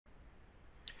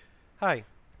Hi,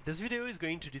 this video is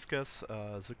going to discuss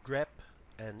the grep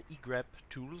and egrep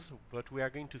tools, but we are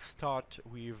going to start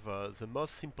with the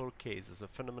most simple cases, the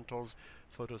fundamentals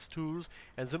for those tools.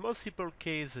 And the most simple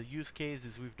case, the use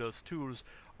cases with those tools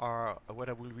are what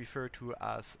I will refer to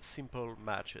as simple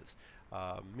matches,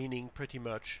 meaning pretty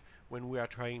much when we are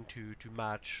trying to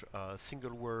match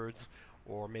single words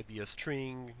or maybe a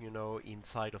string,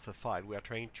 inside of a file. We are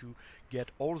trying to get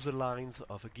all the lines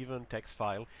of a given text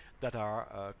file that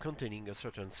are containing a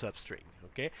certain substring,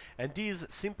 okay? And these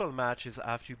simple matches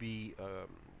have to be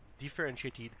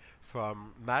differentiated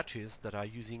from matches that are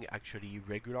using actually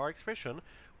regular expression,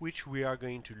 which we are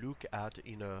going to look at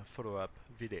in a follow-up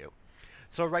video.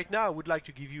 So right now I would like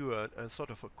to give you a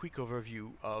sort of a quick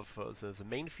overview of the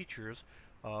main features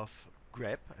of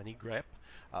grep and egrep.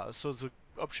 So the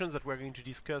options that we're going to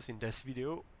discuss in this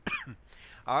video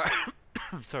are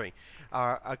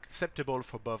are acceptable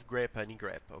for both grep and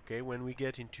egrep. Okay, when we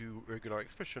get into regular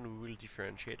expression, we will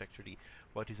differentiate actually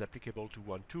what is applicable to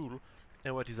one tool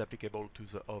and what is applicable to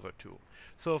the other tool.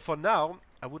 So for now,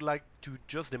 I would like to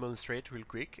just demonstrate real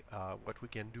quick what we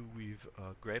can do with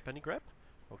grep and egrep.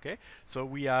 Okay, so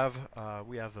we have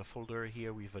a folder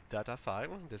here with a data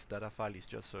file. This data file is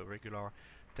just a regular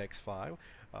text file,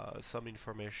 some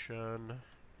information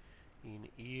in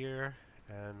here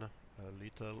and a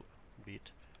little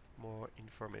bit more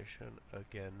information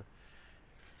again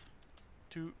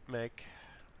to make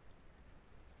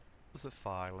the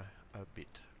file a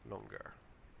bit longer.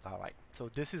 Alright, so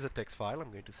this is a text file.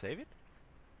 I'm going to save it.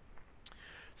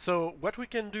 So what we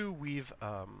can do with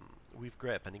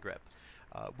grep and egrep,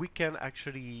 we can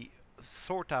actually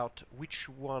sort out which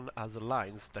one are the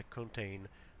lines that contain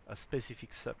a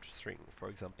specific substring. For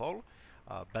example,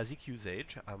 basic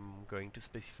usage, I'm going to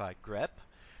specify grep,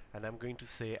 and I'm going to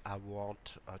say I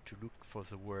want to look for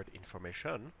the word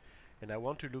information, and I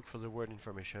want to look for the word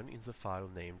information in the file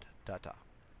named data.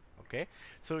 Okay,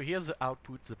 so here's the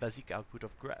output, the basic output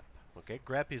of grep. Okay,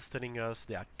 grep is telling us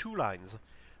there are two lines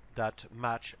that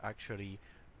match actually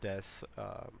this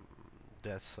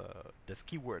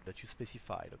keyword that you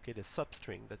specified, okay, the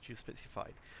substring that you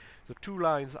specified. The two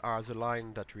lines are the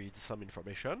line that reads some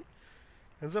information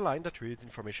and the line that reads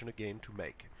information again to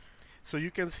make. So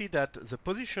you can see that the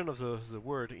position of the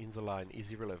word in the line is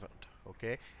irrelevant,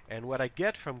 okay, and what I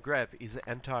get from grep is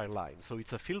the entire line. So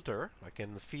it's a filter. I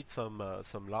can feed some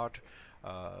large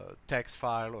text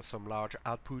file or some large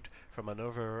output from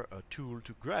another tool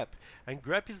to grep, and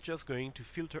grep is just going to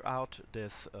filter out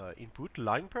this input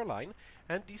line per line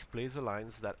and display the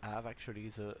lines that have actually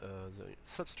the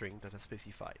substring that I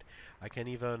specified. I can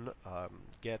even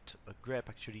get a grep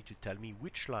actually to tell me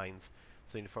which lines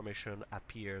the information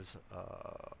appears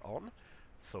on.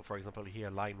 So for example here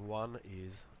line 1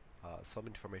 is some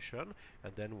information,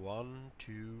 and then 1,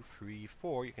 2, 3,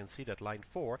 4, you can see that line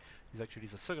 4 is actually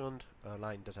the second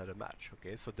line that had a match.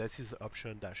 Okay, so this is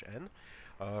option -n.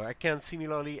 I can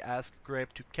similarly ask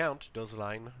grep to count those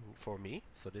lines for me,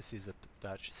 so this is a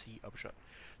 -c option.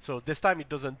 So this time it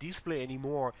doesn't display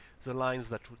anymore the lines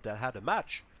that had a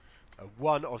match,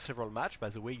 one or several match. By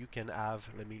the way, you can have,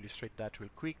 let me illustrate that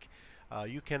real quick,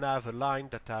 you can have a line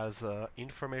that has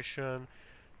information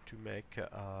to make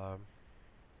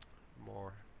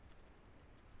more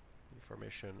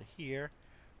information here.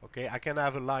 Okay, I can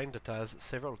have a line that has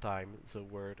several times the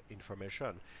word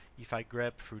information. If I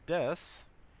grep through this,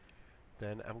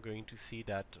 then I'm going to see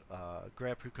that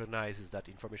grep recognizes that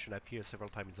information appears several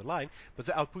times in the line, but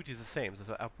the output is the same. So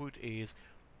the output is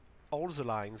all the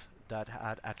lines that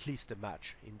had at least a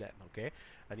match in them, okay?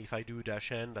 And if I do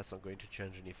 -n, that's not going to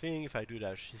change anything. If I do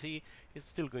 -c, it's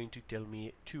still going to tell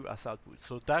me 2 as output.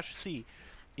 So -c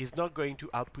is not going to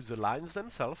output the lines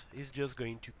themselves, it's just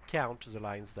going to count the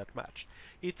lines that match.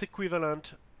 It's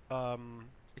equivalent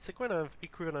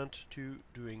to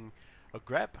doing a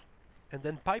grep and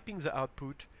then piping the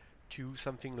output to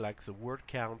something like the word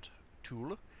count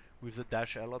tool with the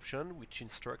 -l option, which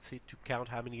instructs it to count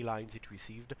how many lines it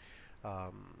received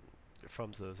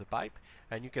from the pipe,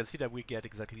 and you can see that we get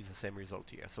exactly the same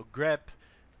result here. So grep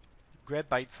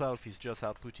by itself is just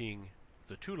outputting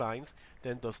the 2 lines,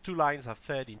 then those 2 lines are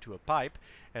fed into a pipe,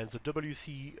 and the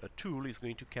WC tool is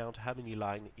going to count how many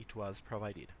lines it was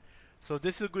provided. So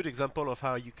this is a good example of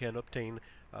how you can obtain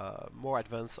more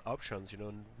advanced options,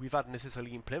 without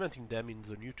necessarily implementing them in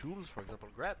the new tools, for example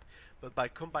grep, but by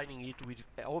combining it with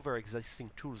other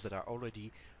existing tools that are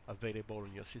already available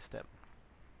in your system.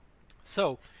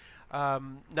 So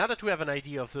now that we have an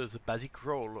idea of the basic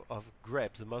role of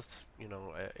grep, the most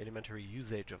elementary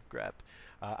usage of grep,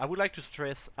 I would like to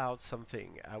stress out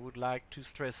something. I would like to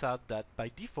stress out that by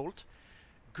default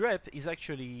grep is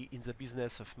actually in the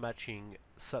business of matching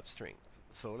substrings.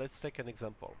 So let's take an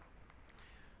example.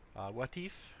 What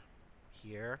if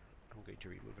here, I'm going to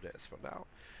remove this for now,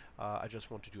 I just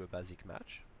want to do a basic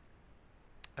match.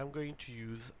 I'm going to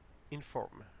use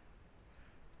inform.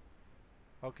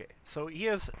 Okay, so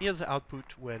here's the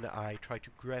output when I try to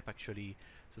grep actually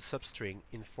the substring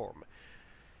inform.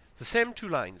 The same two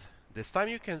lines. This time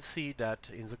you can see that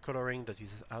in the coloring that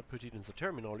is outputted in the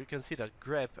terminal, you can see that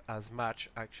grep has matched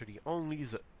actually only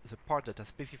the part that is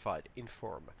specified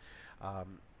inform.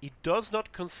 It does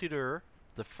not consider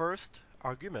the first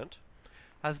argument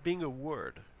as being a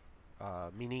word,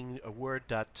 meaning a word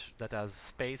that has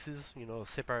spaces, you know,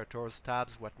 separators,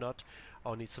 tabs, whatnot,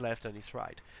 on its left and its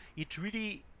right. It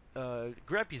really,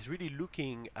 grep is really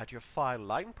looking at your file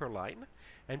line per line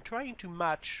and trying to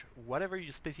match whatever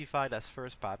you specified as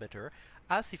first parameter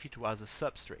as if it was a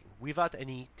substring, without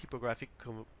any typographic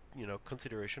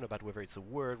consideration about whether it's a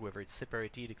word, whether it's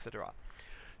separated, etc.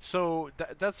 So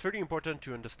that's very important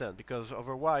to understand, because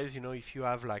otherwise, you know, if you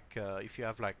have like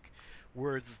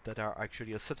words that are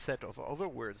actually a subset of other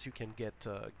words, you can get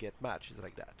matches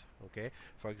like that. Okay.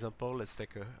 For example, let's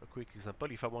take a quick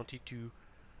example. If I wanted to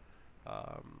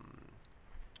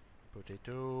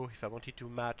potato, if I wanted to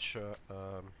match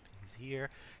is here.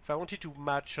 If I wanted to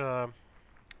match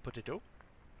potato,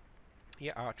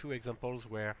 here are two examples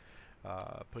where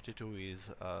potato is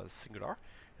singular,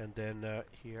 and then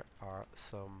here are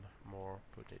some more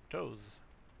potatoes.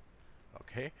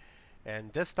 Okay,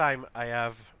 and this time I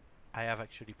have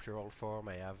actually plural form,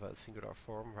 I have a singular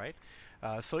form, right?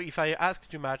 So if I ask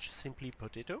to match simply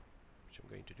potato, which I'm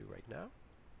going to do right now,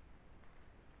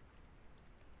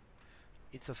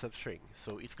 it's a substring,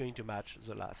 so it's going to match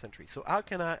the last entry. So how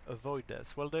can I avoid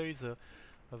this? Well, there is a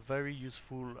very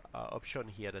useful option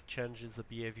here that changes the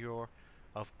behavior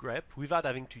of grep without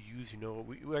having to use, you know,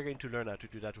 we're going to learn how to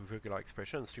do that with regular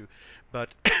expressions too, but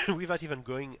without even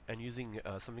going and using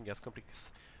something as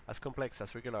complex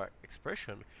as regular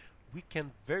expression, we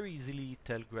can very easily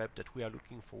tell grep that we are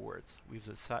looking for words with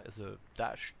the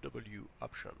 -w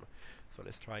option. So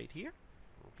let's try it here.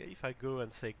 Okay, if I go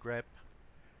and say grep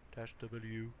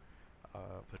 -w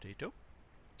potato,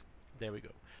 there we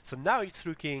go. So now it's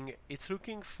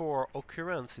looking for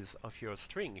occurrences of your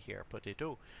string here,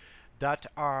 potato, that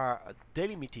are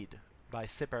delimited by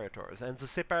separators. And the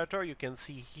separator, you can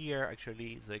see here,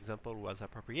 actually the example was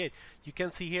appropriate. You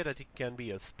can see here that it can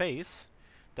be a space,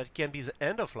 that can be the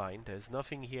end of line. There's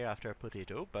nothing here after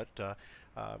potato, but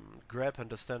grep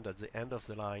understand that the end of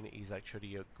the line is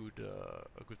actually a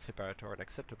good separator, an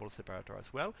acceptable separator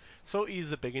as well. So is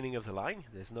the beginning of the line.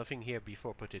 There's nothing here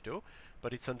before potato,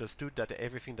 but it's understood that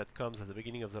everything that comes at the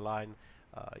beginning of the line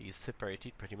is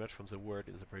separated pretty much from the word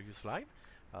in the previous line.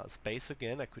 Space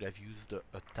again, I could have used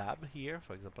a tab here.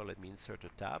 For example, let me insert a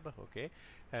tab, okay?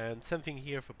 And same thing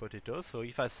here for potato. So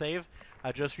if I save,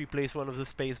 I just replace one of the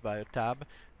space by a tab.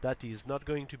 That is not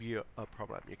going to be a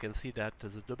problem. You can see that the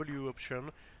W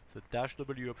option, the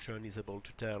 -w option, is able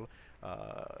to tell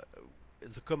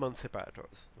the common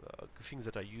separators, things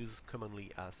that are used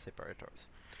commonly as separators.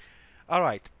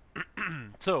 Alright,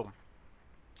 so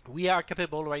we are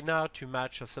capable right now to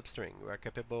match a substring. We are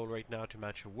capable right now to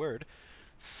match a word.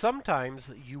 Sometimes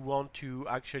you want to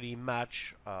actually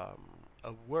match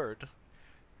a word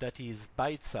that is by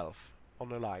itself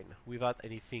on a line without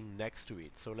anything next to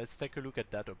it. So let's take a look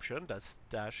at that option. That's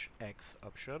 -x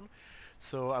option.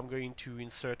 So I'm going to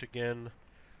insert again.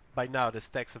 By now this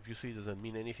text obviously doesn't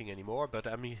mean anything anymore, but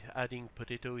I'm adding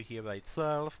potato here by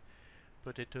itself,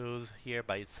 potatoes here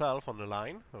by itself on the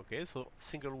line. Okay, so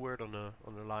single word on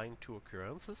a line, two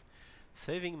occurrences.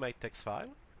 Saving my text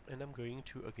file, and I'm going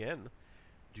to again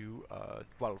do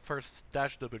well, first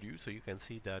 -w, so you can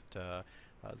see that the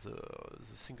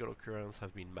single occurrence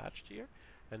have been matched here.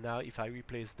 And now if I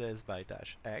replace this by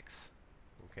 -x,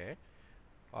 okay,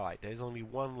 alright, there's only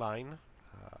one line,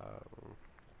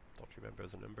 don't remember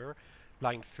the number,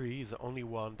 line 3 is the only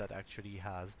one that actually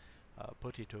has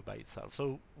potato by itself.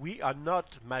 So we are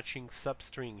not matching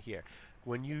substring here.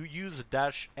 When you use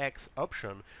the -x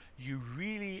option, you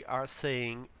really are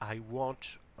saying, I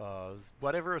want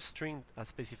whatever string as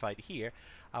specified here,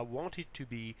 I want it to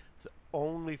be the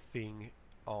only thing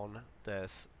on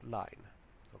this line.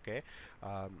 Okay.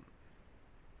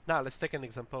 Now let's take an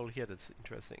example here that's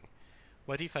interesting.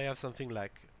 What if I have something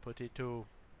like potato,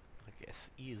 I guess,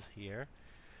 is here,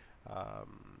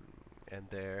 and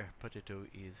their potato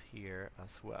is here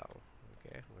as well.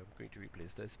 Okay, I'm going to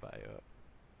replace this by a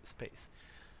space.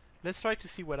 Let's try to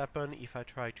see what happens if I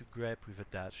try to grep with a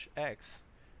 -x.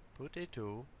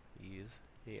 Potato is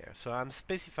here. So I'm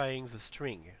specifying the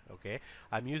string, okay?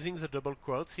 I'm using the double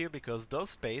quotes here because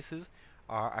those spaces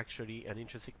are actually an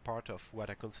intrinsic part of what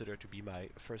I consider to be my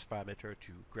first parameter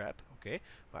to grep, okay,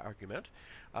 my argument.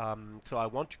 So I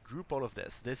want to group all of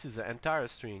this. This is the entire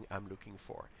string I'm looking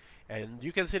for. And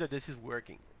you can see that this is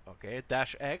working, okay?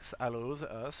 Dash X allows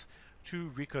us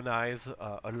to recognize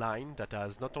a line that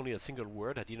has not only a single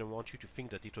word. I didn't want you to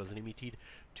think that it was limited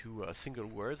to single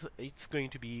words. It's going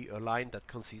to be a line that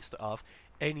consists of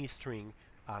any string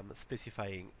I'm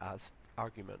specifying as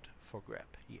argument for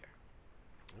grep here.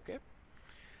 Okay?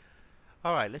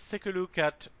 Alright, let's take a look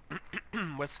at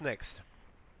what's next.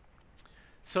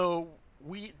 So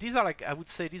these are like, I would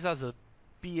say these are the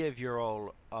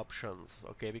behavioral options,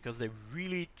 okay, because they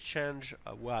really change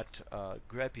what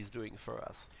grep is doing for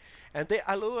us. And they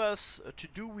allow us to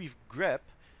do with grep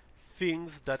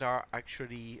things that are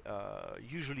actually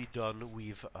usually done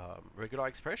with regular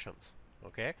expressions,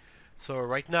 okay? So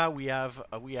right now we have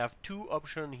two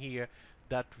options here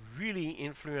that really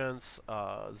influence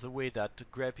the way that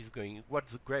grep is going, what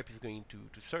the grep is going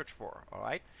to search for, all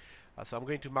right? So I'm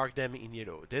going to mark them in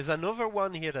yellow. There's another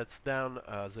one here that's down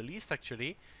the list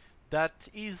actually that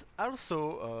is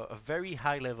also a very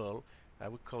high level, I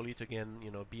would call it again,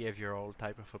 you know, behavioral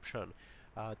type of option.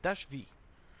 Dash V.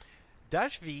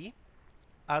 Dash V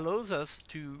allows us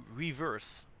to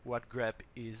reverse what grep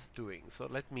is doing. So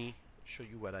let me show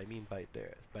you what I mean by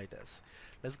this.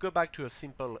 Let's go back to a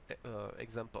simple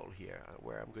example here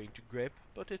where I'm going to grep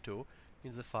potato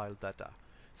in the file data.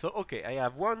 So okay, I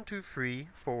have 1, 2, 3,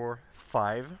 4,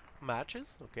 5 matches.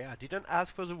 Okay, I didn't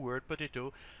ask for the word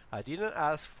potato. I didn't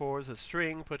ask for the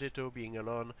string potato being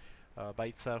alone by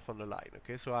itself on the line.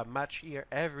 Okay, so I match here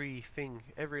everything,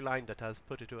 every line that has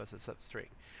potato as a substring.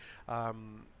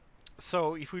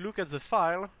 So if we look at the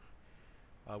file,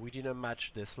 we didn't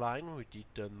match this line, we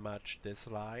didn't match this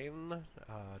line,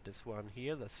 this one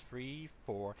here, that's 3,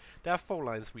 4. There are 4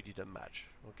 lines we didn't match,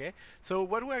 okay? So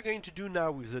what we are going to do now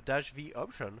with the dash V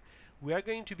option, we are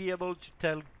going to be able to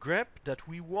tell grep that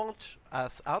we want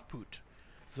as output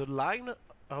the line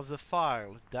of the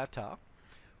file data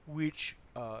which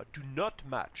do not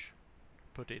match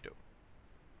potato.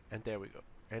 And there we go.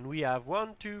 And we have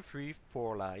 1, 2, 3,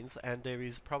 4 lines, and there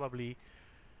is probably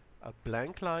a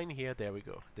blank line here. There we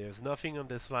go. There's nothing on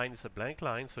this line. It's a blank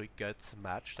line, so it gets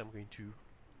matched. I'm going to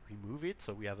remove it,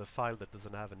 so we have a file that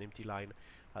doesn't have an empty line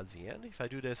at the end. If I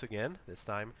do this again, this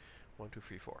time 1, 2,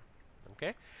 3, 4.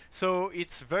 Okay, so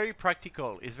it's very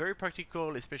practical. It's very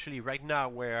practical, especially right now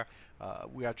where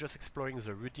we are just exploring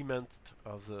the rudiment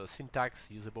of the syntax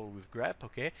usable with grep.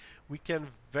 Okay, we can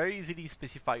very easily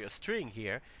specify a string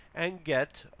here and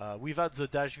get, without the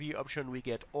dash V option, we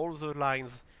get all the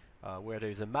lines where there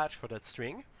is a match for that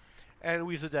string, and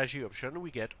with the dash V option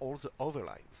we get all the other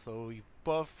lines. So if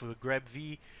both grep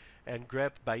V and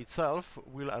grep by itself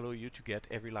will allow you to get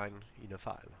every line in a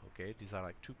file. Okay, these are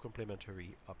like two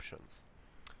complementary options.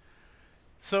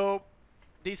 So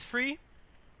these three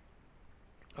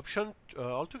options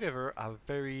altogether are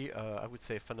very, I would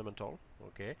say, fundamental.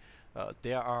 Okay,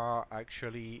 they are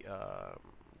actually,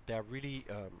 they are really,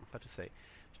 how to say,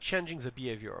 changing the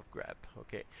behavior of grep.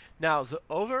 Okay, now the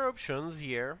other options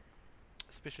here,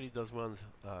 especially those ones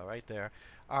right there,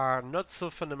 are not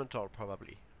so fundamental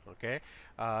probably. Okay,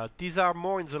 these are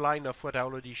more in the line of what I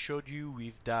already showed you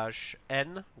with dash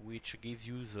n, which gives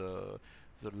you the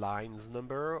lines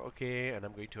number. Okay, and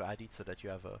I'm going to add it so that you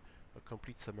have a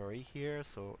complete summary here.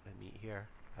 So let me here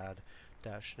add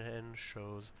dash n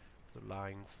shows the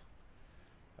lines,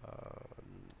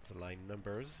 the line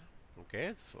numbers.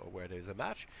 Okay, so where there is a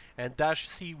match, and dash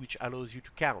C, which allows you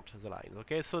to count the lines.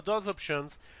 Okay, so those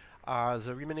options are,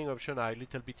 the remaining options are a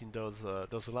little bit in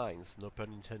those lines, no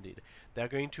pun intended. They're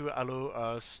going to allow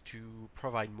us to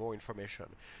provide more information.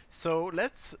 So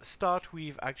let's start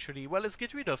with actually, well, let's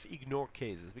get rid of ignore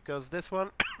cases, because this one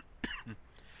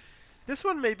this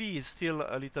one maybe is still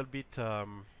a little bit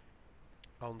on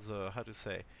the, how to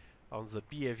say, on the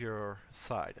behavior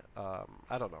side.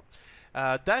 I don't know.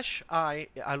 Dash I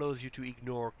allows you to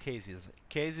ignore cases.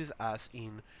 Cases as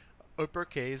in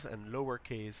uppercase and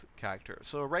lowercase characters.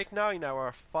 So right now in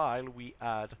our file we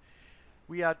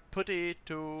had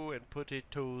potato and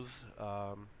potatoes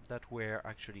that were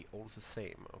actually all the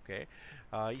same. Okay,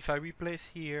 if I replace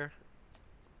here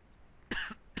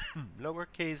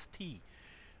lowercase t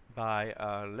by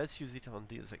let's use it on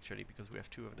this actually because we have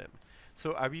two of them.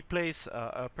 So I replace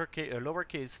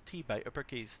lowercase t by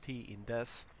uppercase t in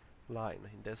this line,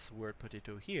 in this word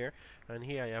potato here, and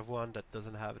here I have one that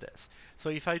doesn't have this. So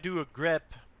if I do a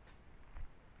grep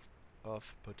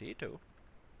of potato,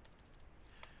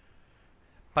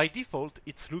 by default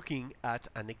it's looking at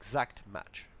an exact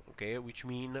match, okay, which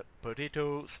means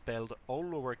potato spelled all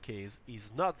lowercase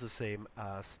is not the same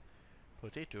as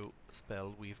potato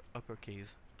spelled with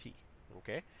uppercase T,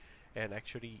 okay. And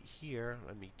actually here,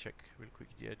 let me check real quick,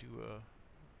 did I do a,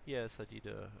 yes, I did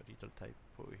a little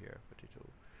typo here,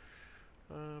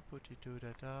 potato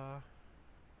data.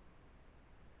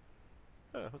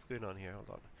 What's going on here? Hold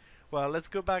on. Well, let's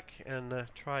go back and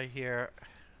try here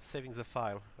saving the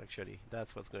file. Actually,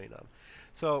 that's what's going on.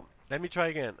 So let me try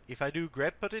again. If I do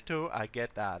grep potato, I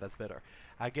get that's better.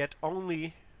 I get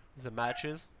only the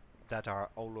matches that are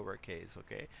all lowercase.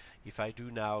 Okay. If I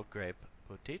do now grep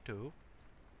potato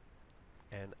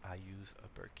and I use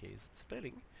uppercase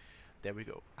spelling, there we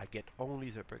go. I get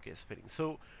only the uppercase spelling.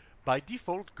 So by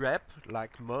default, grep,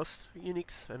 like most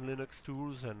Unix and Linux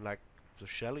tools and like the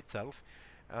shell itself,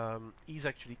 is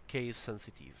actually case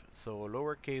sensitive. So a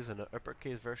lowercase and an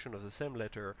uppercase version of the same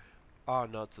letter are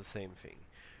not the same thing.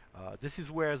 This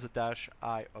is where the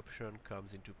 -i option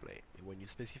comes into play. When you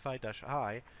specify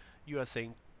 -i, you are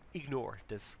saying ignore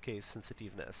this case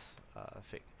sensitiveness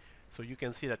thing. So you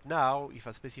can see that now, if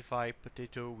I specify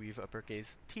potato with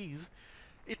uppercase t's,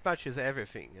 it matches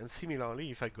everything. And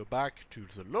similarly, if I go back to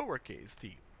the lowercase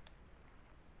t,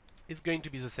 it's going to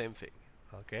be the same thing.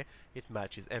 Okay, it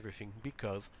matches everything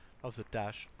because of the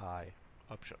 -i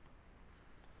option.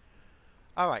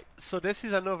 All right, so this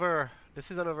is another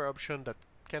option that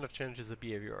kind of changes the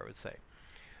behavior, I would say.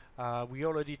 We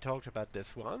already talked about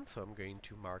this one, so I'm going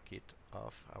to mark it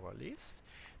off our list.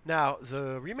 Now,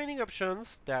 the remaining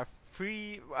options, there are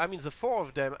three. I mean, the four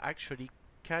of them actually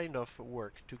kind of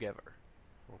work together.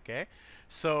 Okay,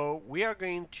 so we are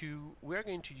going to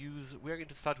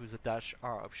start with the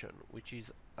 -r option, which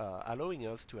is allowing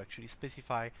us to actually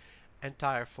specify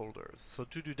entire folders. So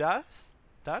to do that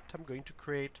I'm going to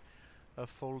create a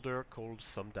folder called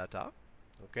some data.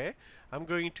 Okay, I'm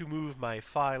going to move my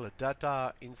file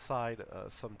data inside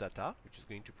some data, which is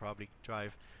going to probably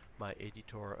drive my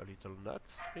editor a little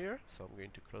nuts here. So I'm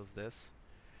going to close this.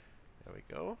 There we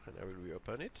go, and I will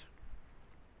reopen it.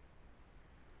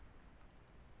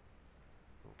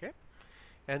 Okay,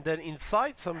 and then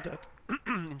inside some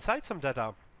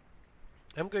data,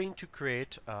 I'm going to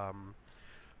create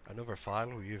another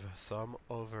file with some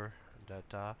other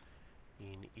data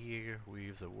in here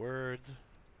with the words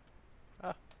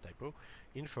typo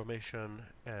information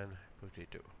and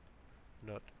potato,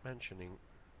 not mentioning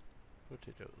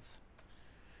potatoes,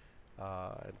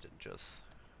 and then just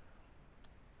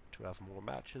to have more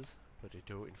matches,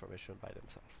 potato information by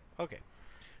themselves. Okay,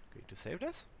 going to save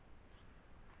this.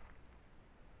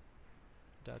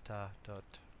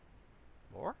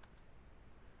 Data.more.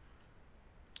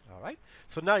 Alright,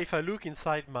 so now if I look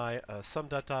inside my some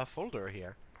data folder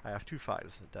here, I have two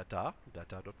files,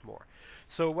 data.more.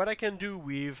 So what I can do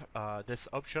with this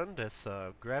option, this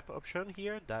grep option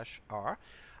here, -r,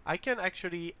 I can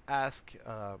actually ask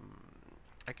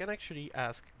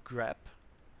grep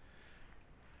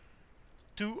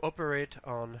to operate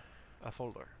on a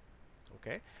folder.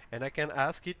 Okay, and I can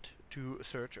ask it to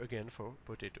search again for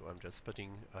potato. I'm just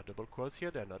putting double quotes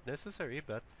here, they're not necessary,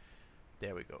 but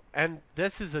there we go. And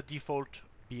this is a default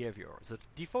behavior. The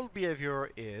default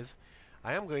behavior is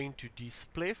I am going to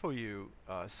display for you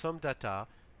some data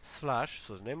slash,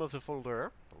 so the name of the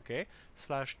folder, okay,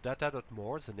 slash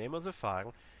data.more, the name of the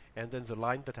file, and then the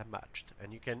line that I matched.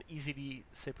 And you can easily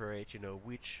separate, you know,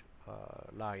 which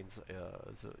lines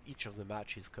each of the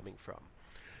match is coming from.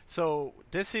 So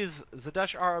this is the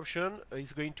 -r option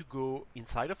is going to go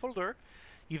inside a folder.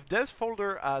 If this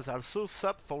folder has also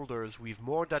subfolders with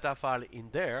more data file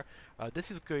in there, this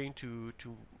is going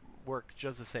to work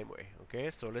just the same way.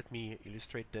 Okay, so let me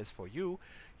illustrate this for you.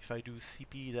 If I do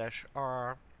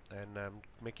cp-r and I'm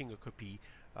making a copy,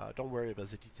 don't worry about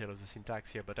the detail of the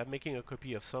syntax here, but I'm making a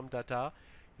copy of some data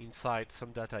inside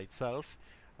some data itself,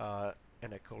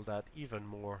 and I call that even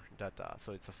more data,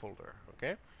 so it's a folder.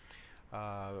 Okay.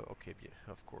 Okay,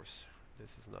 of course,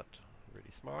 this is not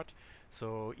really smart.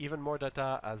 So even more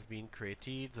data has been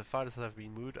created. The files have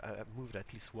been moved. I have moved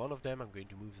at least one of them. I'm going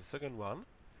to move the second one.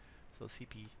 So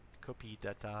cp copy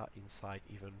data inside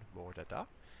even more data.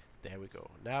 There we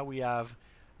go. Now we have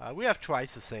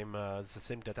twice the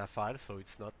same data file, so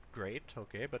it's not great.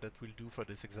 Okay, but that will do for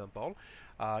this example.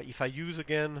 If I use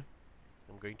again,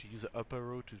 I'm going to use the upper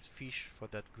row to fish for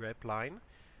that grep line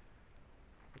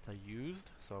that I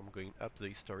used, so I'm going up the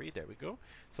history. There we go.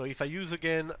 So if I use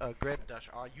again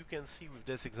grep-r, you can see with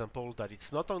this example that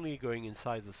it's not only going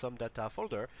inside the some data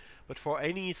folder, but for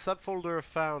any subfolder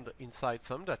found inside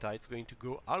some data, it's going to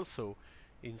go also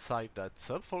inside that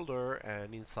subfolder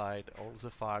and inside all the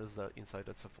files that inside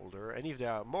that subfolder. And if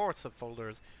there are more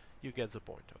subfolders, you get the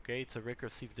point. Okay, it's a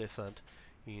recursive descent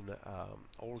in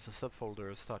all the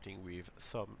subfolders starting with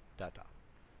some data.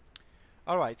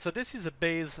 All right, so this is the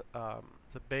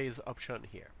base option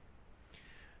here.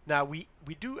 Now we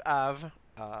do have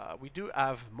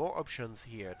more options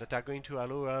here that are going to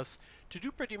allow us to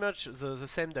do pretty much the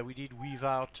same that we did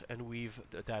without and with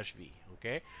the -v.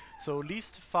 Okay, so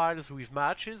list files with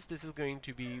matches. This is going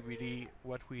to be really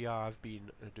what we have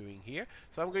been doing here.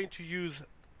 So I'm going to use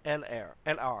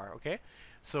LR. Okay,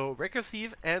 so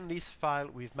recursive and list file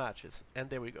with matches, and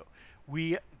there we go.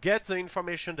 We get the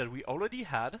information that we already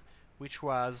had, which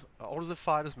was all the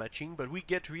files matching, but we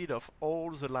get rid of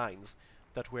all the lines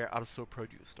that were also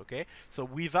produced. Okay, so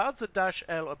without the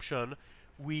 -l option,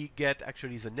 we get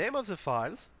actually the name of the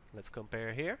files. Let's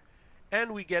compare here,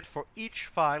 and we get for each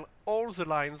file all the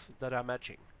lines that are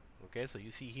matching. Okay, so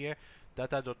you see here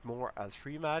data.more has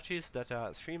 3 matches, data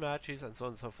has 3 matches, and so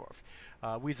on and so forth.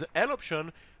 With the L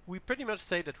option, we pretty much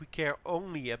say that we care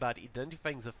only about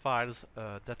identifying the files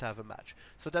that have a match.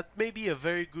 So that may be a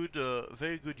very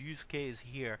good use case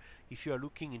here if you are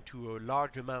looking into a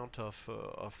large amount of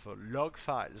log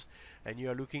files and you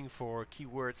are looking for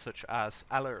keywords such as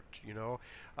alert, you know,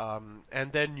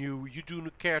 and then you do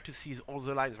not care to see all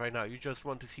the lines right now. You just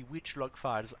want to see which log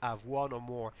files have one or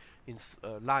more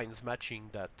lines matching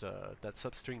that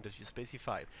substring that you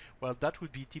specified. Well, that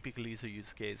would be typically the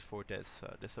use case for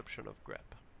this option of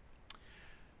grep.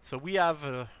 So we have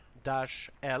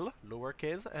 -l,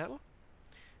 lowercase l,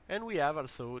 and we have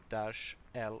also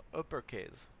 -l,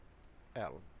 uppercase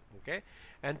l. Okay,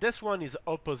 and this one is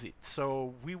opposite.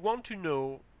 So we want to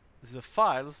know the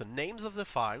files, the names of the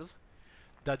files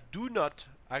that do not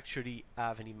actually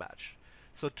have any match.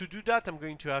 So to do that, I'm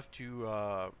going to have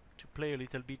to play a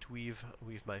little bit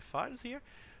with my files here.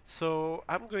 So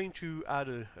I'm going to add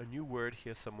a new word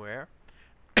here somewhere.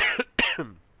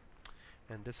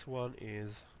 And this one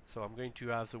is, so I'm going to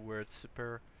have the word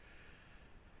super.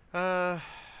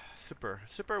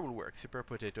 Super will work, super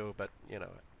potato, but you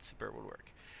know, super will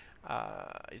work.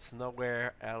 It's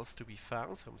nowhere else to be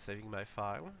found, so I'm saving my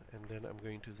file, and then I'm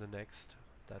going to the next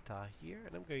data here,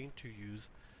 and I'm going to use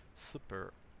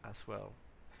super as well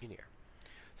in here.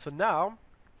 So now,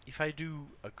 if I do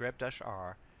a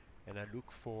grep-r and I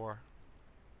look for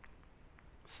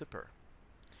super,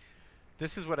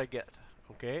 this is what I get.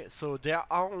 Okay, so there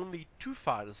are only 2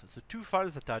 files, the 2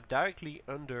 files that are directly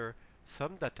under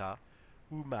some data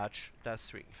who match that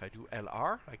string. If I do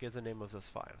LR, I get the name of those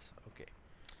files. Okay.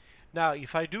 Now,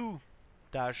 if I do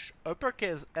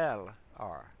 -uppercase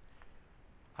LR,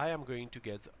 I am going to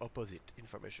get the opposite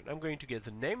information. I'm going to get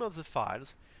the name of the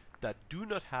files that do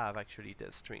not have actually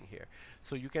this string here.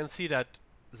 So you can see that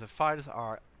the files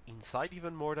are inside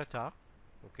even more data.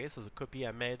 Okay, so the copy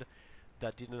I made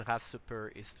that didn't have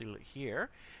super is still here.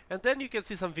 And then you can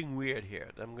see something weird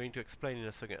here that I'm going to explain in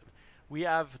a second. We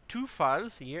have 2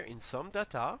 files here in some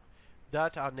data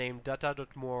that are named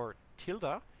data.more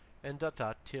tilde and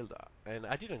data tilde. And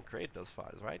I didn't create those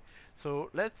files, right? So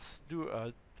let's do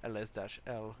a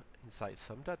ls-l inside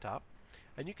some data.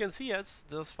 And you can see yes,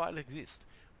 those files exist.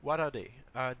 What are they?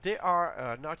 They are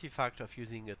an artifact of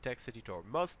using a text editor.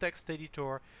 Most text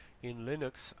editor in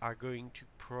Linux are going to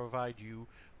provide you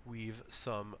with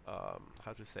some,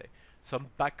 how to say, some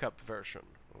backup version.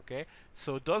 Okay,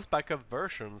 so those backup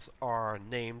versions are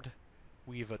named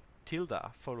with a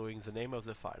tilde following the name of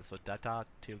the file. So data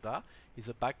tilde is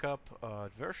a backup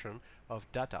version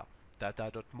of data.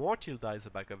 Data.more tilde is a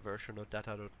backup version of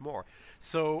data.more.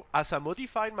 So as I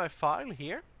modified my file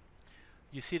here,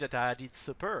 you see that I added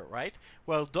super, right?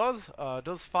 Well,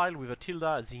 those files with a tilde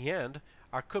at the end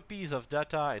are copies of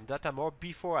data and data.more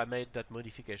before I made that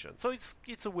modification. So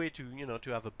it's a way to, you know,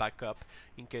 to have a backup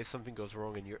in case something goes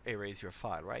wrong and you erase your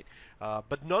file, right?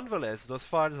 But nonetheless, those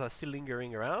files are still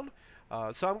lingering around.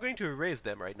 So I'm going to erase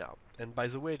them right now. And by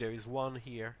the way, there is one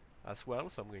here as well,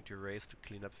 so I'm going to erase to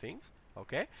clean up things.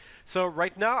 Okay, so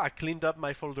right now I cleaned up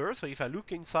my folder. So if I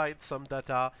look inside some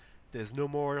data, there's no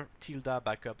more tilde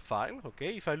backup file.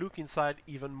 Okay, if I look inside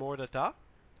even more data,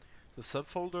 the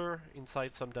subfolder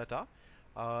inside some data,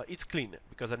 it's clean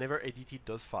because I never edited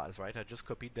those files, right? I just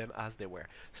copied them as they were.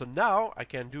 So now I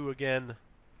can do again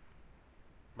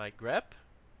my grep.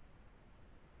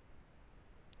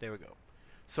 There we go.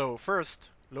 So first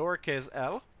lowercase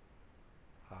l,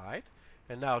 all right,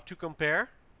 and now to compare,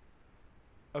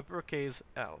 uppercase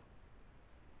L.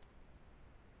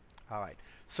 All right.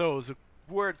 So the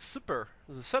word super,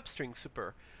 the substring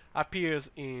super, appears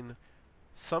in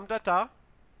some data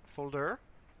folder,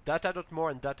 data.more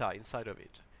and data inside of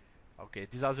it. Okay,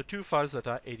 these are the two files that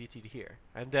are edited here.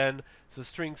 And then the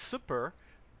string super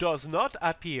does not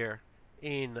appear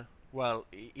in, well,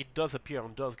 it does appear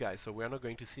on those guys, so we're not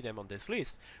going to see them on this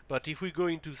list. But if we go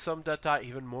into some data,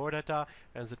 even more data,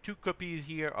 and the two copies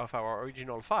here of our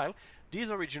original file,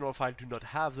 these original files do not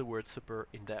have the word super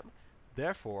in them.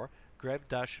 Therefore,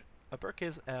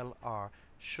 grep-uppercase LR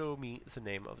show me the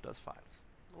name of those files.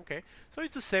 Okay, so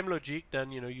it's the same logic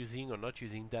than using or not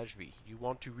using -v. You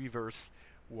want to reverse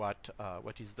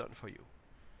what is done for you.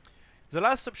 The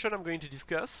last option I'm going to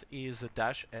discuss is the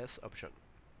 -s option.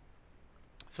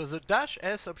 So the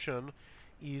 -s option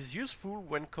is useful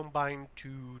when combined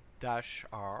to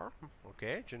 -r,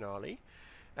 okay, generally,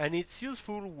 and it's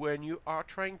useful when you are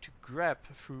trying to grep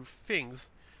through things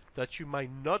that you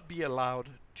might not be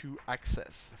allowed to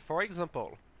access. For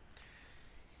example,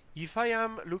 if I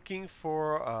am looking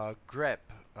for a grep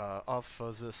of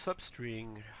the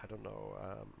substring, I don't know,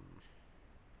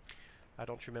 I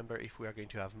don't remember if we are going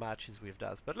to have matches with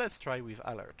that, but let's try with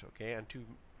alert, okay? And to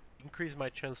increase my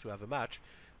chance to have a match,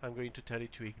 I'm going to tell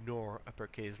it to ignore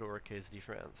uppercase, lowercase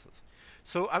differences.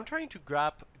 So I'm trying to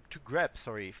grep,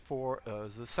 for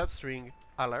the substring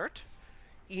alert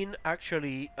in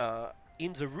actually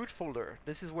in the root folder.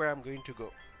 This is where I'm going to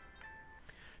go.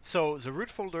 So the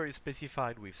root folder is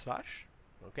specified with slash,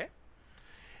 okay?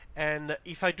 And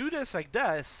if I do this like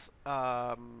this,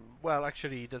 well,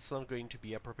 actually, that's not going to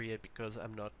be appropriate because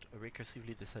I'm not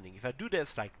recursively descending. If I do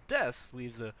this like this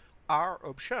with the R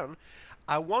option,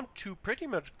 I want to pretty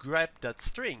much grep that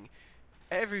string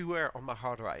everywhere on my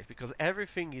hard drive because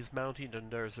everything is mounted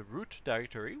under the root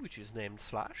directory, which is named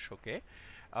slash, okay?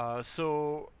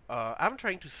 So I'm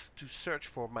trying to search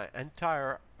for my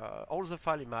entire, all the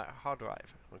file in my hard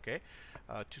drive, okay?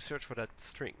 To search for that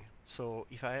string. So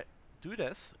if I do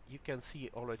this, you can see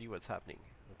already what's happening.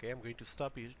 Okay, I'm going to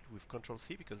stop it with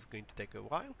Control-C because it's going to take a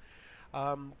while.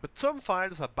 But some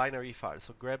files are binary files,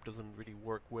 so grep doesn't really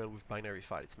work well with binary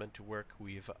files. It's meant to work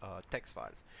with text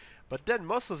files. But then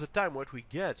most of the time what we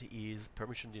get is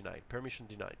permission denied, permission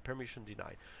denied, permission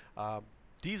denied.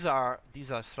 These are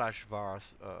 /var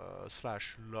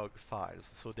 /log files,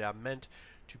 so they are meant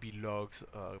to be logs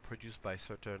produced by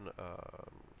certain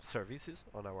services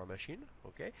on our machine.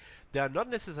 Okay, they are not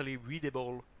necessarily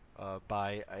readable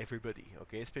by everybody.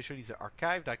 Okay, especially the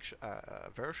archived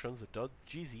versions, the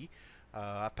 .gz.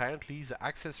 Apparently, the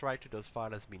access right to those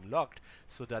files has been locked,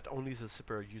 so that only the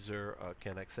super user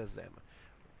can access them.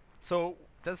 So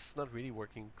that's not really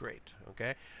working great.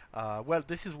 Okay, well,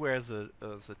 this is where the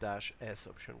 -s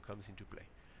option comes into play.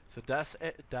 So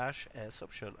 -s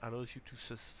option allows you to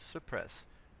suppress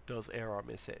those error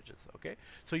messages. Okay,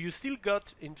 so you still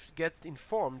get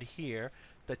informed here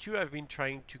that you have been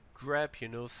trying to grep,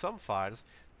 some files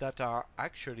that are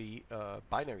actually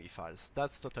binary files.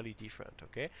 That's totally different,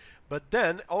 okay? But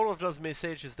then all of those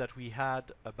messages that we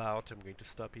had about, I'm going to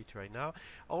stop it right now,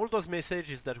 all those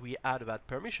messages that we had about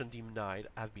permission denied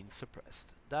have been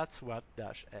suppressed. That's what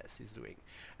 -s is doing.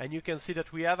 And you can see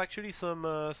that we have actually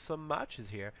some matches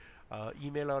here.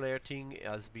 Email alerting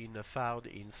has been found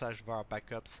in /var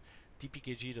backups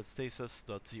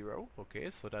tpkg.status.0.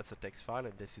 Okay, so that's a text file,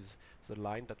 and this is the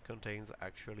line that contains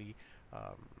actually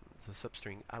the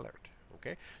substring alert.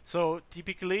 Okay, so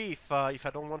typically if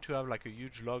I don't want to have like a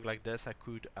huge log like this, I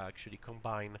could actually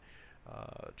combine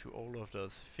to all of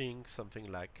those things something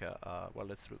like well,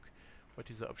 let's look, what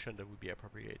is the option that would be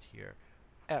appropriate here?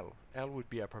 L would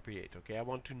be appropriate. Okay, I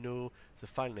want to know the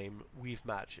file name with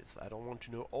matches. I don't want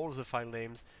to know all the file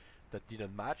names that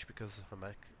didn't match because I'm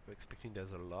expecting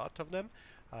there's a lot of them.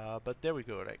 But there we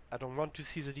go. Like, I don't want to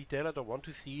see the detail. I don't want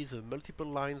to see the multiple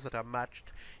lines that are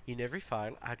matched in every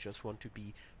file. I just want to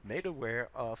be made aware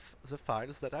of the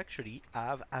files that actually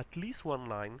have at least one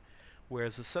line where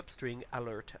the substring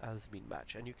alert has been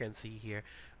matched. And you can see here,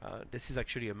 this is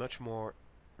actually a much more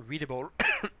readable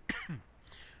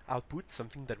output,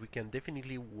 something that we can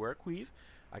definitely work with.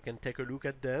 I can take a look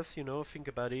at this, think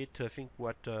about it, think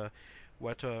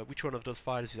which one of those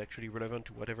files is actually relevant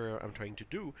to whatever I'm trying to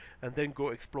do, and then go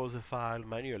explore the file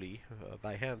manually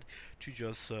by hand to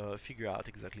just figure out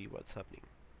exactly what's happening.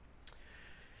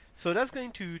 So that's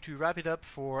going to wrap it up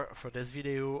for this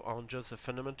video on just the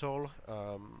fundamental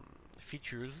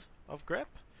features of grep.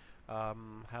 I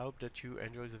hope that you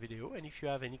enjoy the video, and if you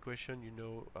have any question,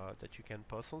 that you can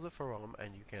post on the forum,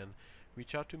 and you can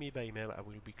reach out to me by email. I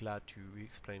will be glad to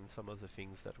re-explain some of the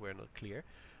things that were not clear,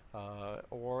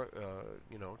 or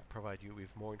provide you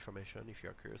with more information if you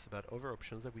are curious about other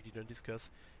options that we didn't discuss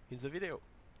in the video.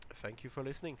 Thank you for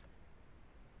listening.